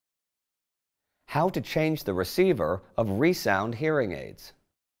How to change the receiver of Resound hearing aids.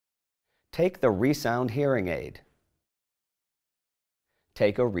 Take the Resound hearing aid.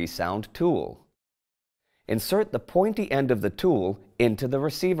 Take a Resound tool. Insert the pointy end of the tool into the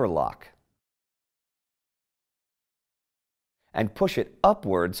receiver lock and push it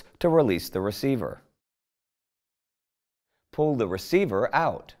upwards to release the receiver. Pull the receiver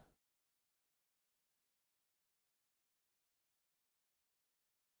out.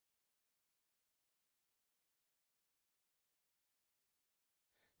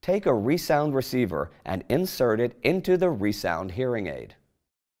 Take a Resound receiver and insert it into the Resound hearing aid.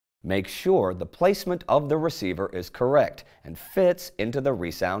 Make sure the placement of the receiver is correct and fits into the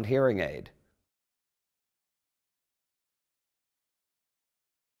Resound hearing aid.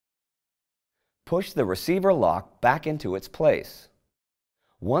 Push the receiver lock back into its place.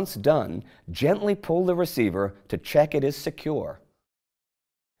 Once done, gently pull the receiver to check it is secure.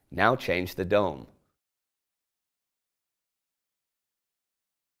 Now change the dome.